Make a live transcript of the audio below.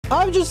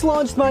I've just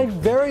launched my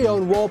very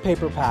own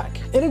wallpaper pack.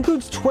 It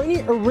includes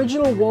 20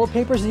 original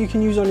wallpapers that you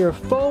can use on your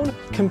phone,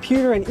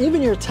 computer, and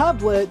even your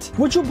tablet,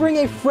 which will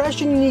bring a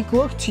fresh and unique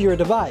look to your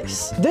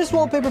device. This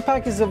wallpaper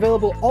pack is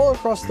available all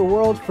across the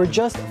world for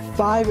just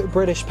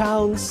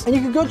 £5, and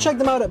you can go check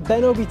them out at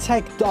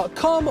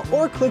benobitech.com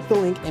or click the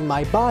link in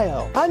my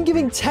bio. I'm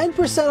giving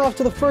 10% off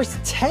to the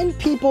first 10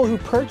 people who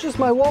purchase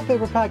my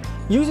wallpaper pack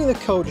using the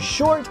code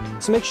SHORT,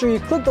 so make sure you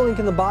click the link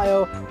in the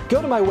bio,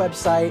 go to my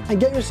website, and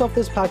get yourself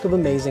this pack of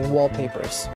amazing wallpapers.